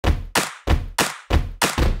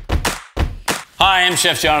Hi, I'm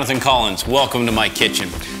Chef Jonathan Collins. Welcome to my kitchen.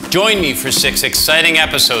 Join me for 6 exciting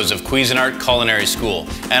episodes of Cuisinart Culinary School,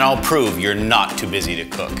 and I'll prove you're not too busy to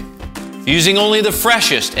cook. Using only the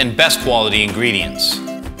freshest and best quality ingredients.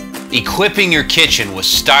 Equipping your kitchen with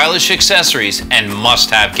stylish accessories and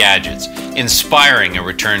must-have gadgets, inspiring a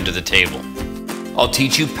return to the table. I'll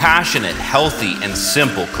teach you passionate, healthy, and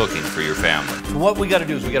simple cooking for your family. So what we got to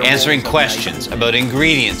do is we got to answering questions about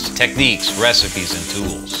ingredients, techniques, recipes, and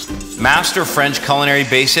tools. Master French culinary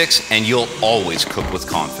basics, and you'll always cook with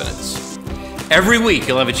confidence. Every week,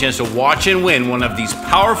 you'll have a chance to watch and win one of these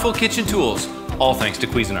powerful kitchen tools, all thanks to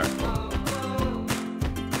Cuisinart.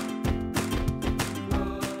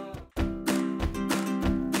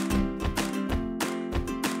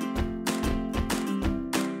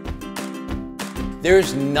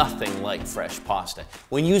 There's nothing like fresh pasta.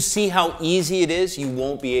 When you see how easy it is, you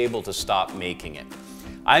won't be able to stop making it.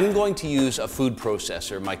 I'm going to use a food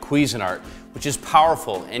processor, my Cuisinart, which is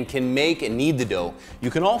powerful and can make and knead the dough.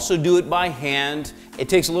 You can also do it by hand. It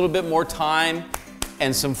takes a little bit more time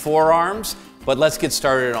and some forearms, but let's get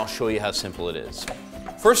started and I'll show you how simple it is.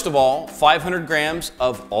 First of all, 500 grams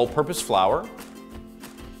of all-purpose flour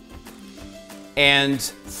and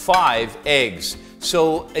 5 eggs.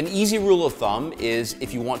 So an easy rule of thumb is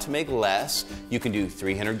if you want to make less, you can do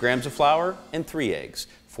 300 grams of flour and 3 eggs,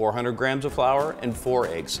 400 grams of flour and 4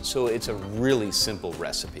 eggs. So it's a really simple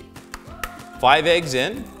recipe. 5 eggs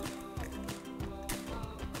in.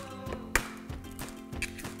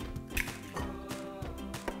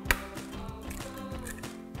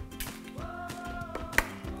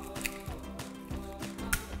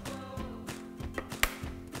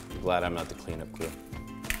 Glad I'm not the cleanup crew.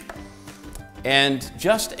 And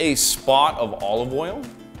just a spot of olive oil.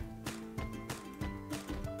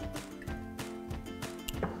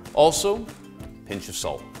 Also, a pinch of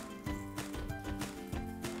salt.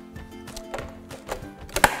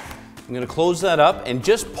 I'm going to close that up and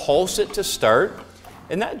just pulse it to start.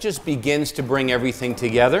 And that just begins to bring everything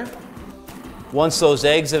together. Once those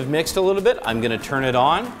eggs have mixed a little bit, I'm going to turn it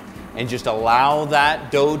on and just allow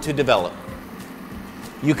that dough to develop.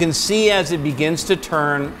 You can see as it begins to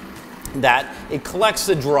turn that it collects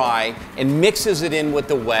the dry and mixes it in with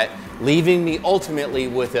the wet, leaving me ultimately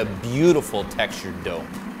with a beautiful textured dough.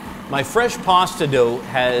 My fresh pasta dough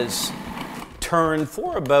has turned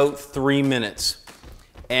for about 3 minutes.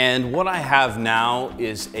 And what I have now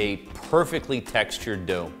is a perfectly textured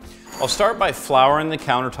dough. I'll start by flouring the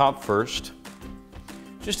countertop first,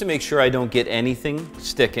 just to make sure I don't get anything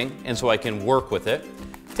sticking and so I can work with it.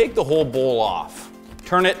 Take the whole bowl off,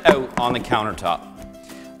 turn it out on the countertop.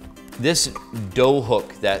 This dough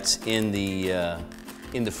hook that's in the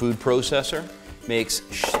food processor makes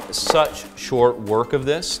such short work of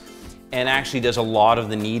this and actually does a lot of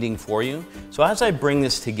the kneading for you. So as I bring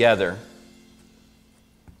this together,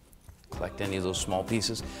 collect any of those small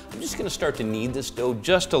pieces, I'm just going to start to knead this dough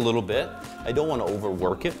just a little bit. I don't want to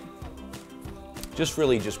overwork it. Just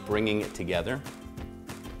really just bringing it together.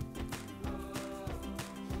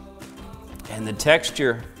 And the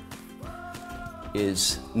texture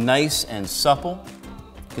is nice and supple.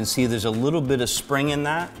 You can see there's a little bit of spring in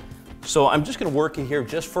that. So I'm just going to work it here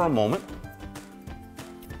just for a moment.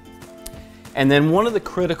 And then one of the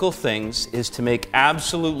critical things is to make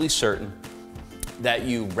absolutely certain that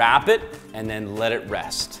you wrap it and then let it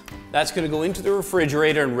rest. That's going to go into the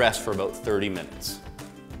refrigerator and rest for about 30 minutes.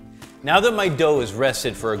 Now that my dough is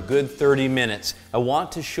rested for a good 30 minutes, I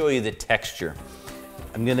want to show you the texture.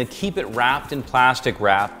 I'm going to keep it wrapped in plastic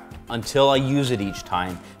wrap until I use it each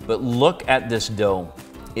time. But look at this dough.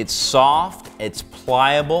 It's soft, it's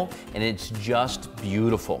pliable, and it's just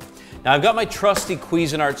beautiful. Now I've got my trusty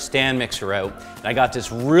Cuisinart stand mixer out, and I got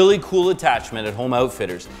this really cool attachment at Home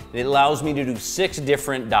Outfitters. And it allows me to do 6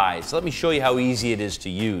 different dies. Let me show you how easy it is to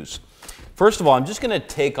use. First of all, I'm just gonna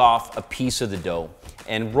take off a piece of the dough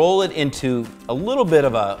and roll it into a little bit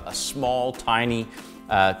of a small, tiny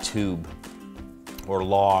tube or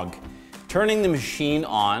log. Turning the machine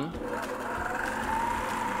on,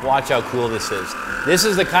 watch how cool this is. This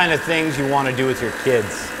is the kind of things you want to do with your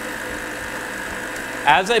kids.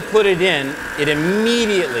 As I put it in, it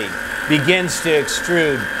immediately begins to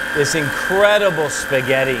extrude this incredible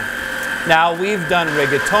spaghetti. Now we've done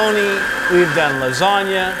rigatoni, we've done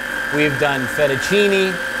lasagna, we've done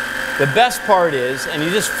fettuccine. The best part is, and you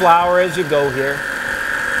just flour as you go here,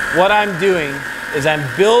 what I'm doing is I'm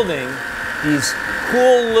building these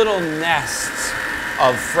cool little nests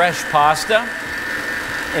of fresh pasta.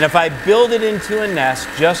 And if I build it into a nest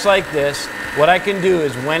just like this, what I can do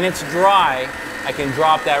is when it's dry, I can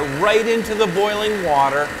drop that right into the boiling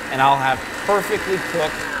water and I'll have perfectly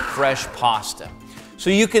cooked fresh pasta. So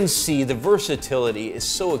you can see the versatility is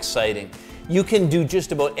so exciting. You can do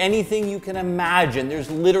just about anything you can imagine. There's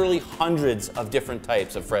literally hundreds of different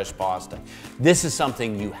types of fresh pasta. This is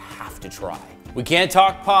something you have to try. We can't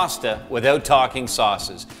talk pasta without talking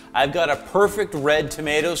sauces. I've got a perfect red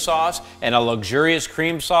tomato sauce and a luxurious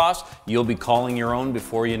cream sauce. You'll be calling your own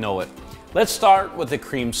before you know it. Let's start with the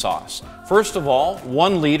cream sauce. First of all,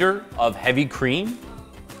 1 liter of heavy cream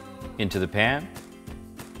into the pan.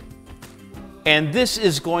 And this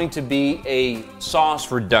is going to be a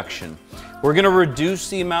sauce reduction. We're going to reduce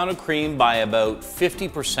the amount of cream by about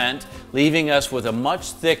 50%, leaving us with a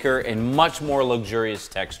much thicker and much more luxurious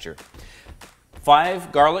texture.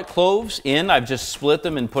 5 garlic cloves in. I've just split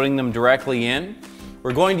them and putting them directly in.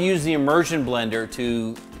 We're going to use the immersion blender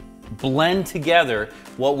to blend together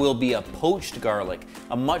what will be a poached garlic,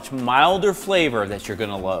 a much milder flavor that you're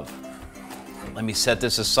going to love. Let me set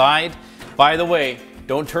this aside. By the way,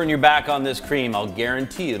 don't turn your back on this cream. I'll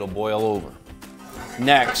guarantee it'll boil over.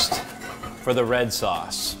 Next, for the red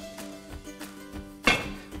sauce.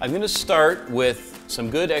 I'm going to start with some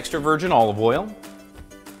good extra virgin olive oil.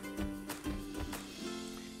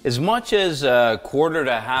 As much as a 1/4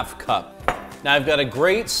 to 1/2 cup. Now I've got a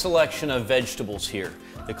great selection of vegetables here.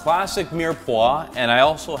 The classic mirepoix, and I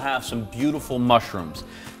also have some beautiful mushrooms.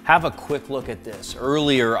 Have a quick look at this.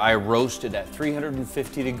 Earlier I roasted at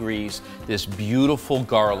 350 degrees this beautiful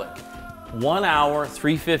garlic. 1 hour,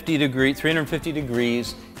 350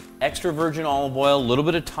 degrees, extra virgin olive oil, a little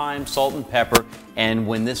bit of thyme, salt and pepper, and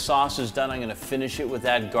when this sauce is done, I'm going to finish it with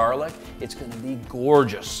that garlic. It's going to be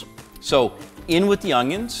gorgeous. So in with the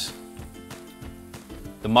onions,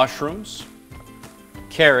 the mushrooms,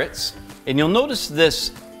 carrots, and you'll notice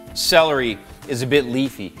this celery is a bit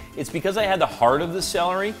leafy. It's because I had the heart of the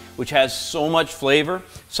celery, which has so much flavor.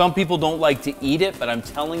 Some people don't like to eat it, but I'm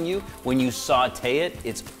telling you, when you saute it,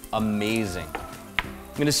 it's amazing.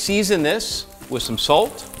 I'm going to season this with some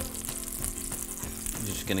salt. I'm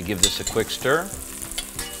just going to give this a quick stir.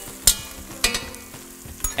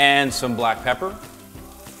 And some black pepper.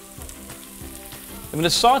 I'm going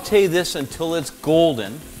to saute this until it's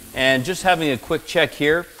golden, and just having a quick check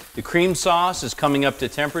here, the cream sauce is coming up to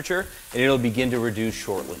temperature and it'll begin to reduce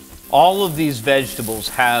shortly. All of these vegetables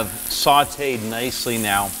have sauteed nicely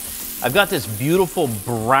now. I've got this beautiful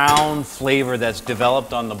brown flavor that's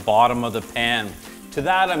developed on the bottom of the pan. To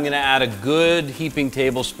that, I'm going to add a good heaping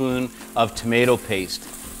tablespoon of tomato paste.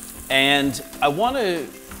 And I want to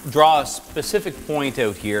draw a specific point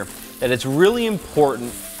out here that it's really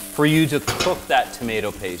important for you to cook that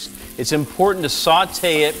tomato paste. It's important to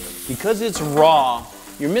saute it because it's raw.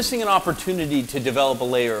 You're missing an opportunity to develop a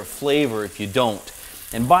layer of flavor if you don't.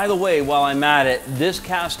 And by the way, while I'm at it, this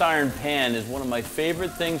cast iron pan is one of my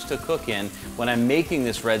favorite things to cook in when I'm making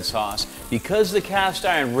this red sauce. Because the cast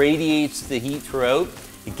iron radiates the heat throughout,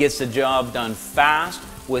 it gets the job done fast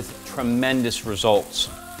with tremendous results.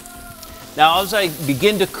 Now as I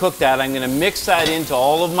begin to cook that, I'm going to mix that into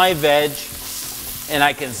all of my veg, and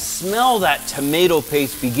I can smell that tomato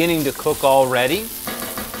paste beginning to cook already.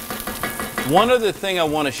 One other thing I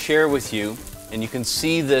want to share with you, and you can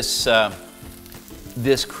see this,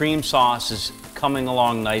 this cream sauce is coming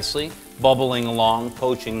along nicely, bubbling along,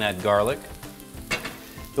 poaching that garlic.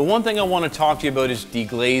 The one thing I want to talk to you about is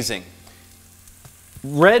deglazing.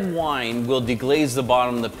 Red wine will deglaze the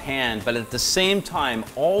bottom of the pan, but at the same time,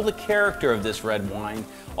 all the character of this red wine,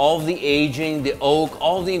 all of the aging, the oak,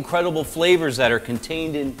 all the incredible flavors that are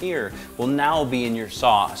contained in here will now be in your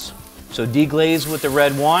sauce. So deglaze with the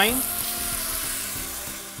red wine.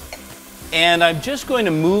 And I'm just going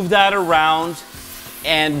to move that around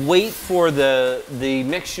and wait for the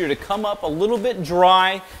mixture to come up a little bit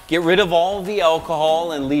dry, get rid of all of the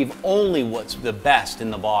alcohol and leave only what's the best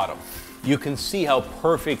in the bottom. You can see how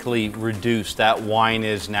perfectly reduced that wine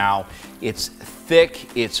is now. It's thick,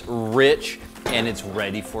 it's rich, and it's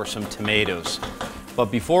ready for some tomatoes. But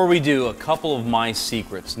before we do, a couple of my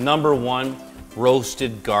secrets. Number one,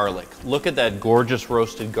 roasted garlic. Look at that gorgeous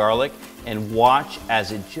roasted garlic and watch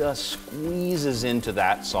as it just squeezes into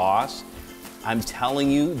that sauce. I'm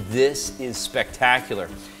telling you, this is spectacular.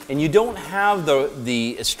 And you don't have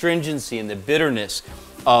the astringency and the bitterness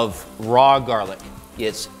of raw garlic.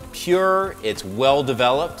 It's pure, it's well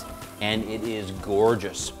developed, and it is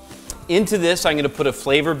gorgeous. Into this, I'm going to put a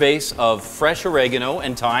flavor base of fresh oregano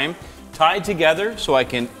and thyme tied together so I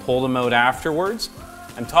can pull them out afterwards.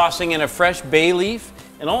 I'm tossing in a fresh bay leaf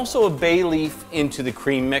and also a bay leaf into the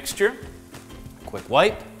cream mixture. Quick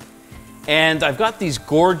wipe. And I've got these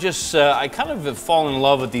gorgeous, I kind of have fallen in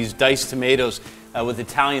love with these diced tomatoes with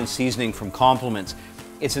Italian seasoning from Compliments.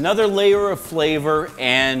 It's another layer of flavor,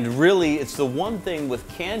 and really it's the one thing with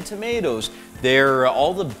canned tomatoes,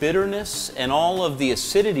 all the bitterness and all of the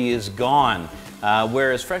acidity is gone.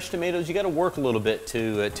 Whereas fresh tomatoes, you got to work a little bit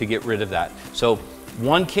to get rid of that. So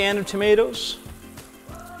 1 can of tomatoes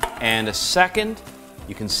and a second.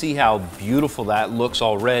 You can see how beautiful that looks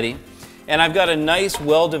already. And I've got a nice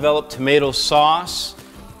well-developed tomato sauce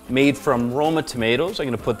made from Roma tomatoes. I'm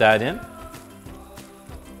going to put that in.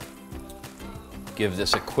 Give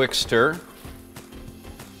this a quick stir.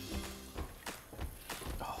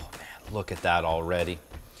 Oh man, look at that already.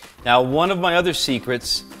 Now, one of my other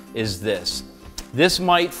secrets is this. This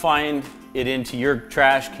might find it into your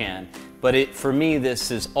trash can, but for me,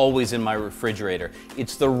 this is always in my refrigerator.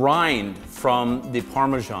 It's the rind from the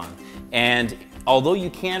Parmesan. And although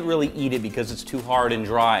you can't really eat it because it's too hard and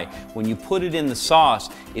dry, when you put it in the sauce,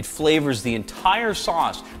 it flavors the entire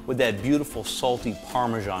sauce with that beautiful salty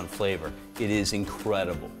Parmesan flavor. It is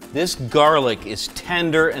incredible. This garlic is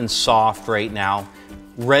tender and soft right now,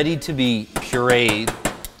 ready to be pureed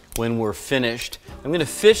when we're finished. I'm gonna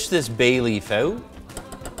fish this bay leaf out.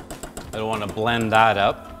 I don't wanna blend that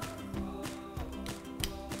up.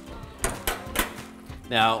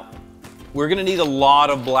 Now, we're gonna need a lot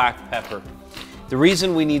of black pepper. The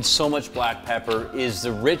reason we need so much black pepper is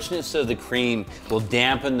the richness of the cream will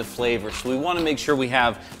dampen the flavor. So we want to make sure we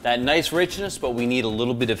have that nice richness, but we need a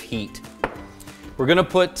little bit of heat. We're going to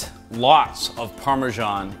put lots of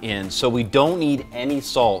Parmesan in, so we don't need any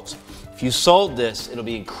salt. If you salt this, it'll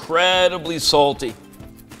be incredibly salty.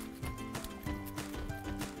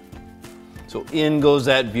 So in goes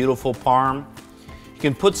that beautiful parm. You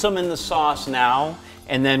can put some in the sauce now,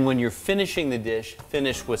 and then when you're finishing the dish,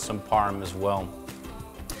 finish with some parm as well.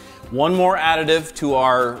 One more additive to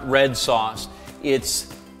our red sauce.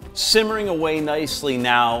 It's simmering away nicely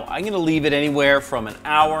now. I'm gonna leave it anywhere from an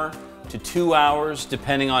hour to 2 hours,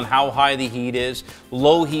 depending on how high the heat is.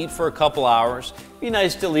 Low heat for a couple hours. Be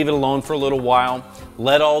nice to leave it alone for a little while.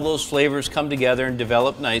 Let all those flavors come together and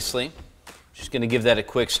develop nicely. Just gonna give that a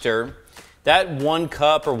quick stir. That 1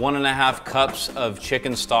 cup or 1.5 cups of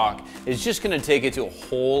chicken stock is just gonna take it to a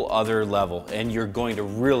whole other level, and you're going to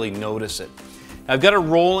really notice it. I've got a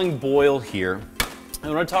rolling boil here. I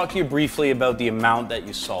want to talk to you briefly about the amount that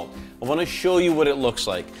you salt. I want to show you what it looks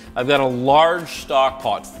like. I've got a large stock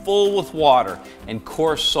pot full with water and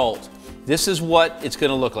coarse salt. This is what it's going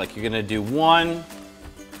to look like. You're going to do 1,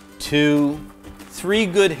 2, 3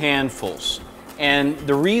 good handfuls. And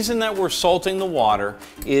the reason that we're salting the water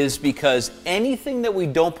is because anything that we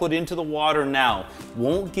don't put into the water now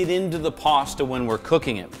won't get into the pasta when we're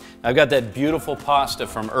cooking it. I've got that beautiful pasta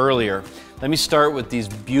from earlier. Let me start with these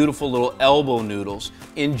beautiful little elbow noodles.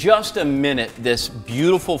 In just a minute, this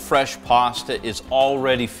beautiful fresh pasta is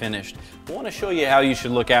already finished. I want to show you how you should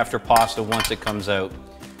look after pasta once it comes out.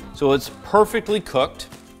 So it's perfectly cooked.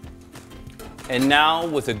 And now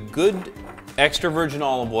with a good extra virgin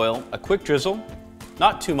olive oil, a quick drizzle,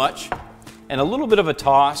 not too much, and a little bit of a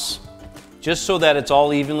toss, just so that it's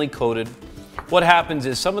all evenly coated. What happens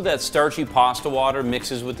is some of that starchy pasta water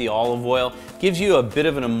mixes with the olive oil, gives you a bit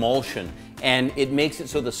of an emulsion, and it makes it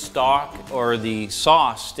so the stock or the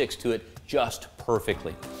sauce sticks to it just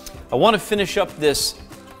perfectly. I want to finish up this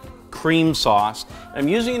cream sauce. I'm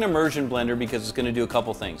using an immersion blender because it's going to do a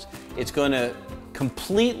couple things. It's going to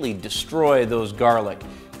completely destroy those garlic,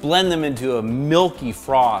 blend them into a milky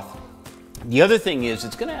froth. The other thing is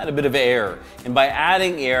it's going to add a bit of air, and by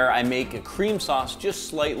adding air I make a cream sauce just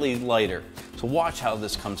slightly lighter. So watch how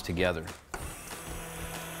this comes together.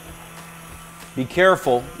 Be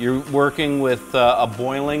careful, you're working with a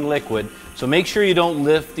boiling liquid, so make sure you don't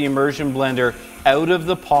lift the immersion blender out of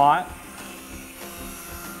the pot,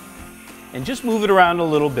 and just move it around a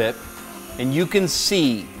little bit, and you can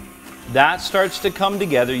see that starts to come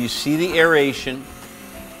together. You see the aeration.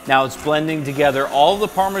 Now it's blending together all the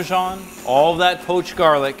Parmesan, all of that poached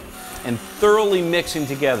garlic, and thoroughly mixing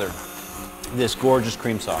together this gorgeous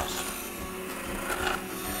cream sauce.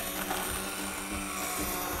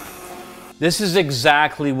 This is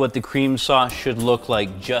exactly what the cream sauce should look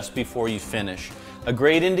like just before you finish. A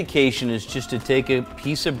great indication is just to take a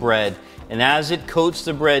piece of bread, and as it coats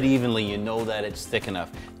the bread evenly, you know that it's thick enough.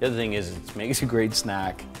 The other thing is it makes a great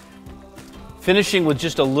snack. Finishing with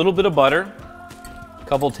just a little bit of butter, a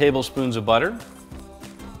couple tablespoons of butter.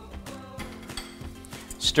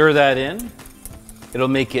 Stir that in. It'll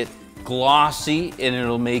make it glossy and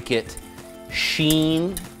it'll make it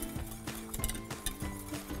sheen.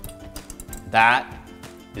 That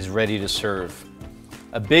is ready to serve.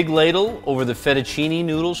 A big ladle over the fettuccine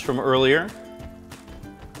noodles from earlier.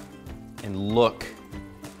 And look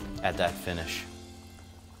at that finish.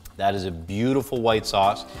 That is a beautiful white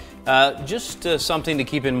sauce. Just something to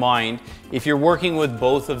keep in mind, if you're working with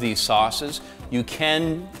both of these sauces, you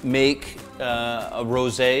can make a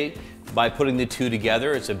rosé by putting the two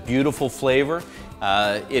together. It's a beautiful flavor.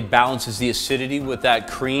 It balances the acidity with that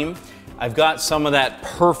cream. I've got some of that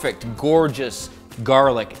perfect, gorgeous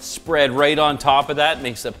garlic spread right on top of that.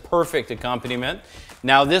 Makes a perfect accompaniment.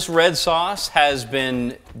 Now this red sauce has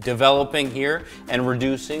been developing here and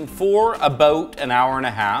reducing for about an hour and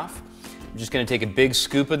a half. I'm just going to take a big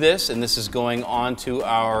scoop of this, and this is going onto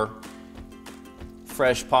our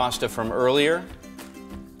fresh pasta from earlier.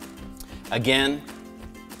 Again,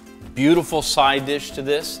 beautiful side dish to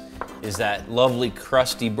this is that lovely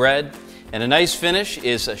crusty bread. And a nice finish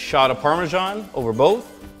is a shot of Parmesan over both.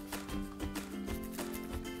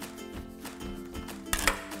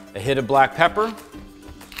 A hit of black pepper.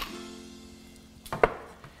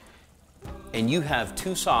 And you have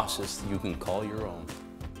two sauces that you can call your own.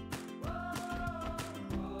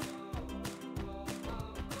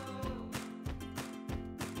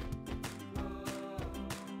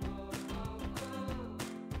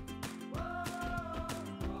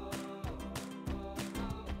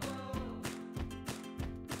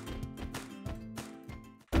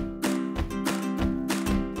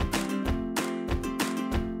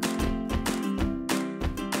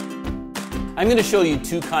 I'm going to show you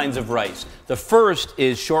two kinds of rice. The first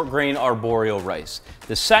is short grain arboreal rice.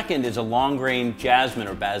 The second is a long grain jasmine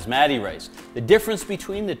or basmati rice. The difference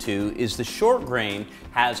between the two is the short grain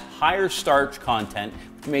has higher starch content,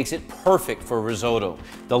 which makes it perfect for risotto.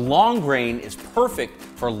 The long grain is perfect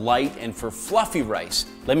for light and for fluffy rice.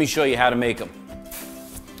 Let me show you how to make them.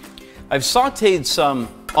 I've sauteed some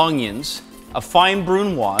onions, a fine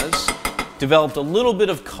brunoise, developed a little bit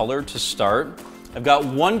of color to start. I've got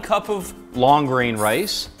 1 cup of long grain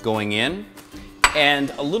rice going in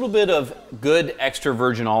and a little bit of good extra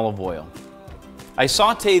virgin olive oil. I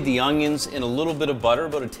sauteed the onions in a little bit of butter,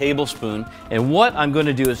 about a tablespoon, and what I'm going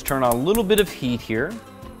to do is turn on a little bit of heat here,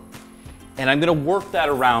 and I'm going to work that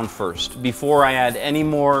around first before I add any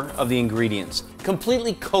more of the ingredients,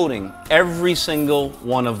 completely coating every single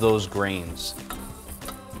one of those grains.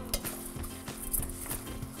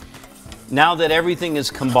 Now that everything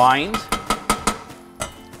is combined,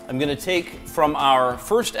 I'm going to take from our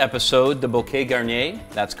first episode the bouquet garnier,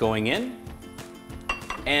 that's going in,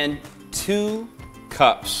 and 2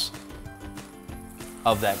 cups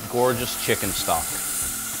of that gorgeous chicken stock.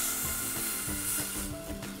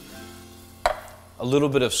 A little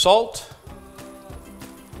bit of salt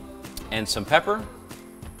and some pepper,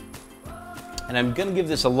 and I'm going to give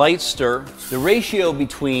this a light stir. The ratio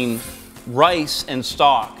between rice and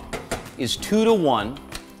stock is 2 to 1.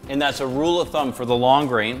 And that's a rule of thumb for the long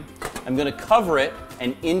grain. I'm going to cover it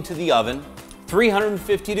and into the oven,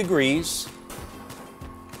 350 degrees,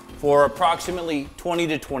 for approximately 20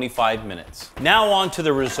 to 25 minutes. Now on to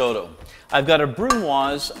the risotto. I've got a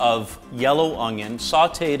brunoise of yellow onion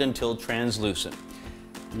sauteed until translucent.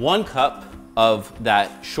 1 cup of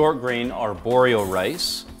that short grain arboreal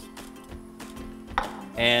rice.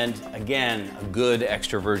 And again, a good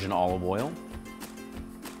extra virgin olive oil.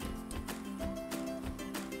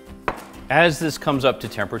 As this comes up to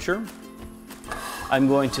temperature, I'm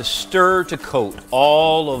going to stir to coat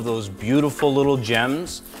all of those beautiful little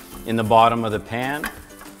gems in the bottom of the pan.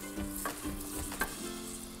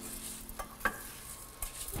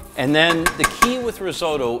 And then the key with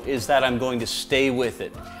risotto is that I'm going to stay with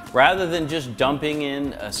it. Rather than just dumping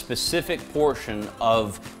in a specific portion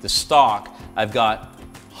of the stock, I've got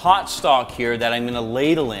hot stock here that I'm going to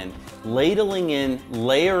ladle in. Ladling in,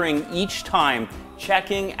 layering each time,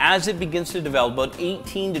 checking as it begins to develop, about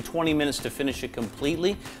 18 to 20 minutes to finish it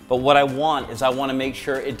completely. But what I want to make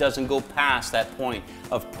sure it doesn't go past that point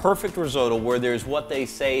of perfect risotto where there's what they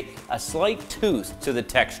say, a slight tooth to the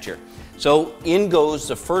texture. So in goes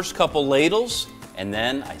the first couple ladles, and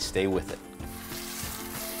then I stay with it.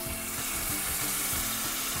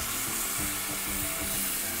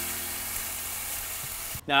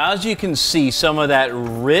 Now, as you can see, some of that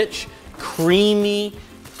rich, creamy,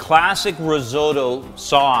 classic risotto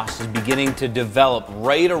sauce is beginning to develop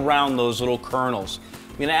right around those little kernels.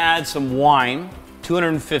 I'm going to add some wine,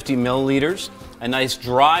 250 milliliters, a nice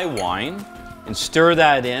dry wine, and stir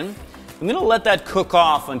that in. I'm going to let that cook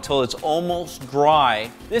off until it's almost dry.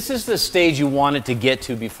 This is the stage you want it to get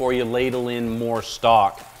to before you ladle in more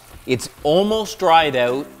stock. It's almost dried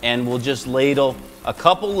out, and we'll just ladle a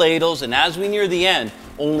couple ladles, and as we near the end,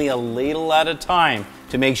 only a ladle at a time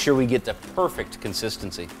to make sure we get the perfect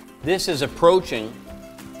consistency. This is approaching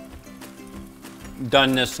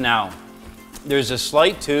doneness now. There's a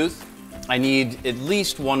slight tooth. I need at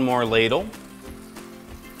least 1 more ladle.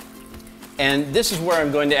 And this is where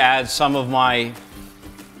I'm going to add some of my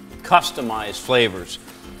customized flavors.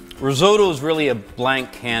 Risotto is really a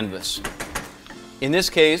blank canvas. In this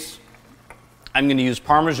case, I'm going to use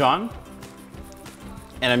Parmesan,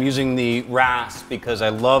 and I'm using the rasp because I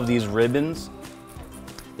love these ribbons.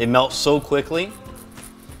 They melt so quickly.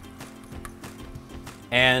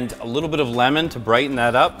 And a little bit of lemon to brighten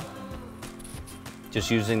that up, just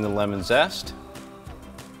using the lemon zest.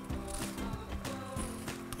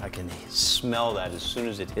 I can smell that as soon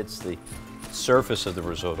as it hits the surface of the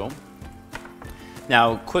risotto.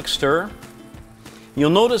 Now, quick stir. You'll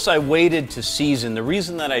notice I waited to season. The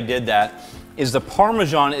reason that I did that is the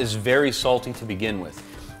Parmesan is very salty to begin with.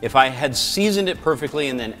 If I had seasoned it perfectly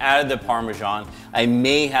and then added the Parmesan, I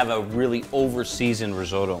may have a really over-seasoned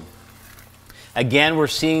risotto. Again, we're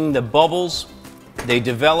seeing the bubbles, they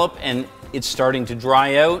develop and it's starting to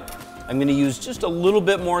dry out. I'm going to use just a little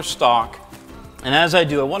bit more stock. And as I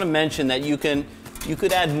do, I want to mention that you could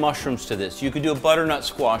add mushrooms to this. You could do a butternut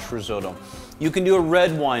squash risotto. You can do a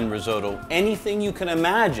red wine risotto. Anything you can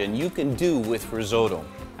imagine, you can do with risotto.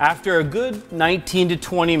 After a good 19 to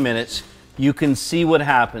 20 minutes, you can see what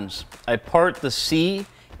happens. I part the C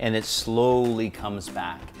and it slowly comes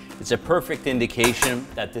back. It's a perfect indication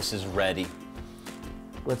that this is ready.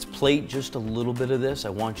 Let's plate just a little bit of this. I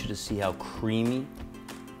want you to see how creamy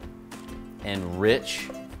and rich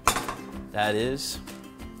that is.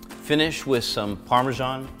 Finish with some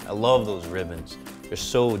Parmesan. I love those ribbons. They're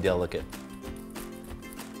so delicate.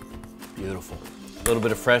 Beautiful. A little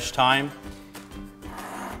bit of fresh thyme.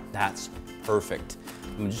 That's perfect.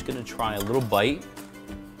 I'm just gonna try a little bite.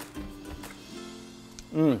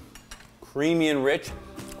 Creamy and rich.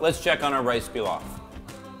 Let's check on our rice pilaf.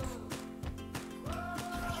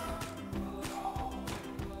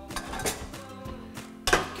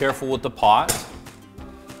 Careful with the pot,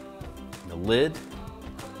 the lid.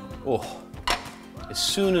 Oh, as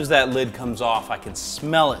soon as that lid comes off, I can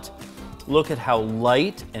smell it. Look at how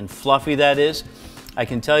light and fluffy that is. I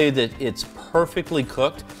can tell you that it's perfectly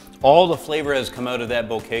cooked. All the flavor has come out of that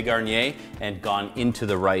bouquet garnier and gone into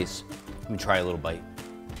the rice. Let me try a little bite.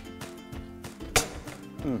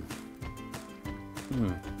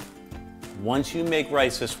 Once you make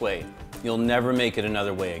rice this way, you'll never make it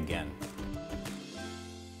another way again.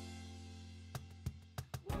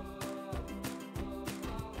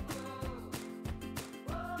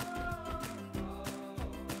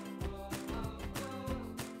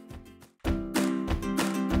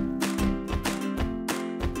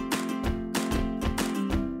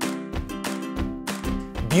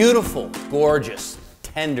 Beautiful, gorgeous,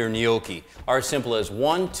 tender gnocchi are as simple as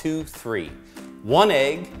 1, 2, 3. 1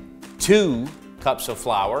 egg, 2 cups of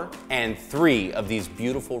flour, and 3 of these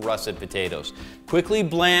beautiful russet potatoes. Quickly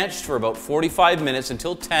blanched for about 45 minutes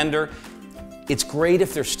until tender. It's great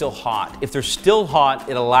if they're still hot. If they're still hot,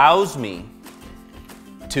 it allows me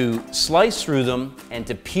to slice through them and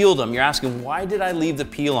to peel them. You're asking, why did I leave the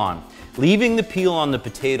peel on? Leaving the peel on the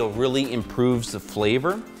potato really improves the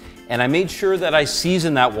flavor. And I made sure that I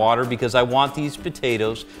seasoned that water because I want these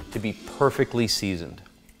potatoes to be perfectly seasoned.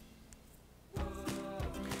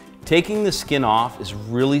 Taking the skin off is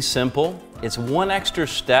really simple. It's one extra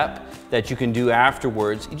step that you can do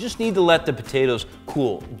afterwards. You just need to let the potatoes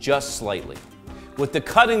cool just slightly. With the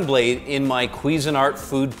cutting blade in my Cuisinart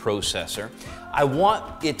food processor, I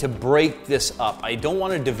want it to break this up. I don't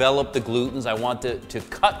want to develop the glutens. I want to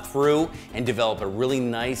cut through and develop a really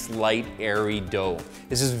nice, light, airy dough.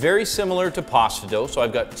 This is very similar to pasta dough, so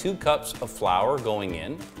I've got 2 cups of flour going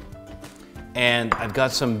in. And I've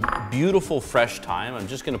got some beautiful fresh thyme. I'm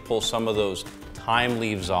just going to pull some of those thyme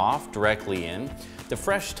leaves off directly in. The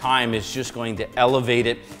fresh thyme is just going to elevate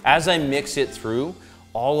it. As I mix it through,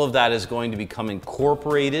 all of that is going to become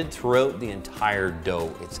incorporated throughout the entire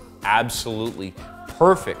dough. It's absolutely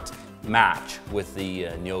perfect match with the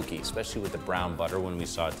gnocchi, especially with the brown butter when we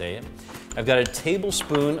saute it. I've got a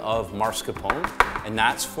tablespoon of mascarpone, and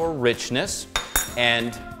that's for richness.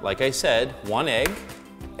 And like I said, 1 egg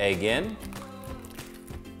in.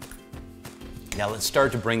 Now let's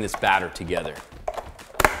start to bring this batter together.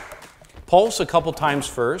 Pulse a couple times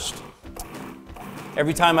first.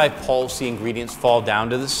 Every time I pulse, the ingredients fall down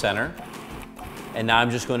to the center. And now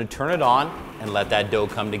I'm just going to turn it on and let that dough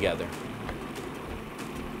come together.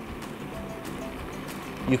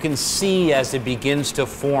 You can see as it begins to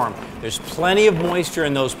form, there's plenty of moisture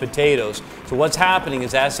in those potatoes. So what's happening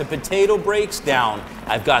is as the potato breaks down,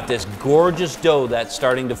 I've got this gorgeous dough that's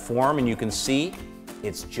starting to form, and you can see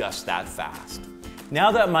it's just that fast.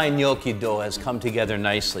 Now that my gnocchi dough has come together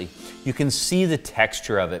nicely, you can see the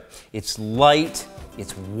texture of it. It's light,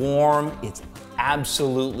 it's warm, it's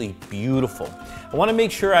absolutely beautiful. I want to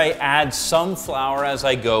make sure I add some flour as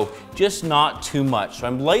I go, just not too much. So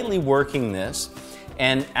I'm lightly working this,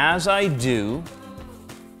 and as I do,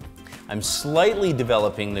 I'm slightly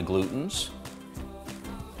developing the glutens.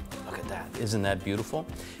 Look at that, isn't that beautiful?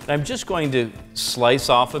 And I'm just going to slice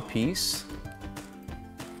off a piece.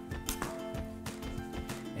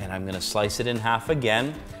 And I'm going to slice it in half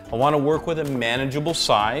again. I want to work with a manageable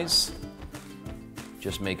size.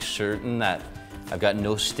 Just make certain that I've got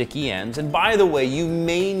no sticky ends. And by the way, you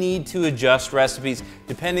may need to adjust recipes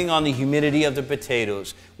depending on the humidity of the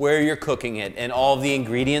potatoes, where you're cooking it, and all of the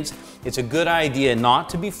ingredients. It's a good idea not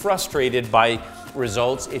to be frustrated by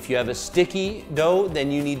results. If you have a sticky dough,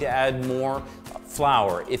 then you need to add more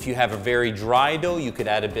flour. If you have a very dry dough, you could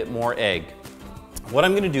add a bit more egg. What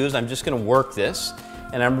I'm going to do is I'm just going to work this,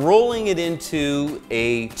 and I'm rolling it into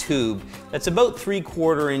a tube that's about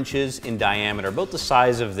 3/4 inches in diameter, about the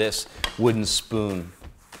size of this wooden spoon.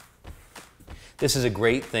 This is a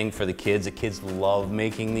great thing for the kids. The kids love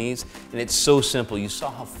making these, and it's so simple. You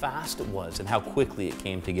saw how fast it was and how quickly it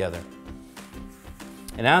came together.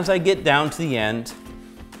 And as I get down to the end,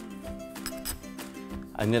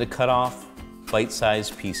 I'm going to cut off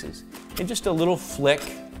bite-sized pieces. And just a little flick.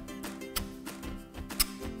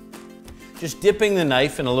 Just dipping the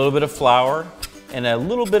knife in a little bit of flour and a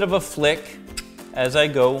little bit of a flick as I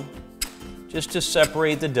go, just to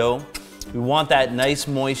separate the dough. We want that nice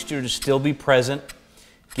moisture to still be present.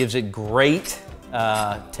 Gives it great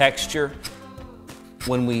texture.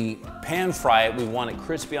 When we pan fry it, we want it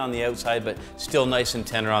crispy on the outside, but still nice and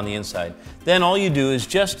tender on the inside. Then all you do is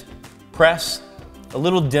just press a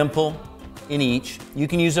little dimple in each. You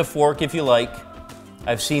can use a fork if you like.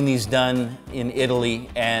 I've seen these done in Italy,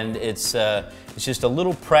 and it's just a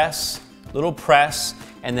little press,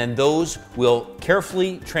 and then those will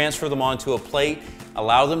carefully transfer them onto a plate,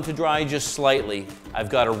 allow them to dry just slightly. I've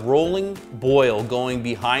got a rolling boil going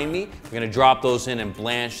behind me. We're going to drop those in and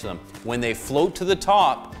blanch them. When they float to the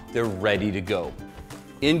top, they're ready to go.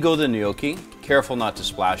 In go the gnocchi. Careful not to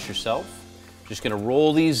splash yourself. Just going to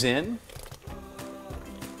roll these in.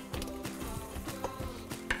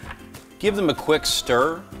 Give them a quick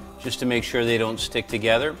stir just to make sure they don't stick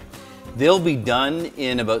together. They'll be done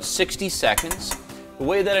in about 60 seconds. The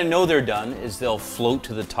way that I know they're done is they'll float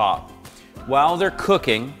to the top. While they're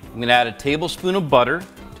cooking, I'm going to add a tablespoon of butter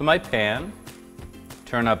to my pan.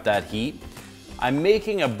 Turn up that heat. I'm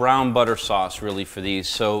making a brown butter sauce really for these,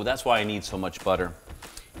 so that's why I need so much butter.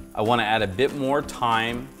 I want to add a bit more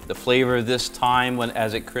thyme. The flavor of this thyme,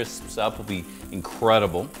 as it crisps up, will be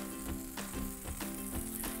incredible.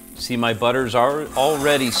 See, my butter's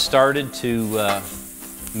already started to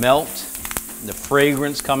melt. The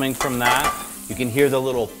fragrance coming from that. You can hear the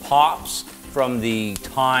little pops from the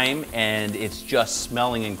thyme, and it's just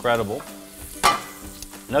smelling incredible.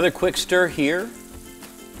 Another quick stir here.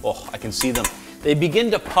 Oh, I can see them. They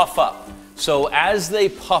begin to puff up. So as they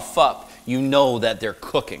puff up, you know that they're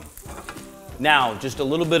cooking. Now, just a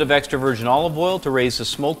little bit of extra virgin olive oil to raise the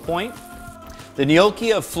smoke point. The gnocchi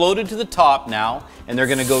have floated to the top now, and they're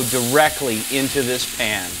going to go directly into this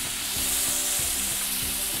pan.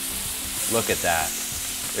 Look at that.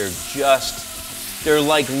 They're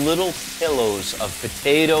like little pillows of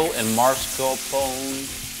potato and mascarpone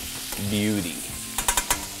beauty.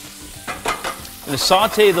 I'm going to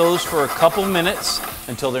saute those for a couple minutes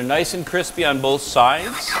until they're nice and crispy on both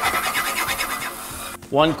sides.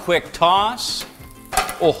 One quick toss.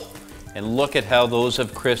 Oh, and look at how those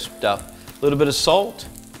have crisped up. A little bit of salt,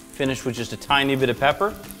 finish with just a tiny bit of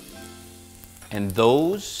pepper, and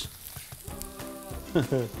those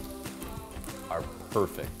are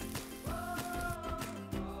perfect.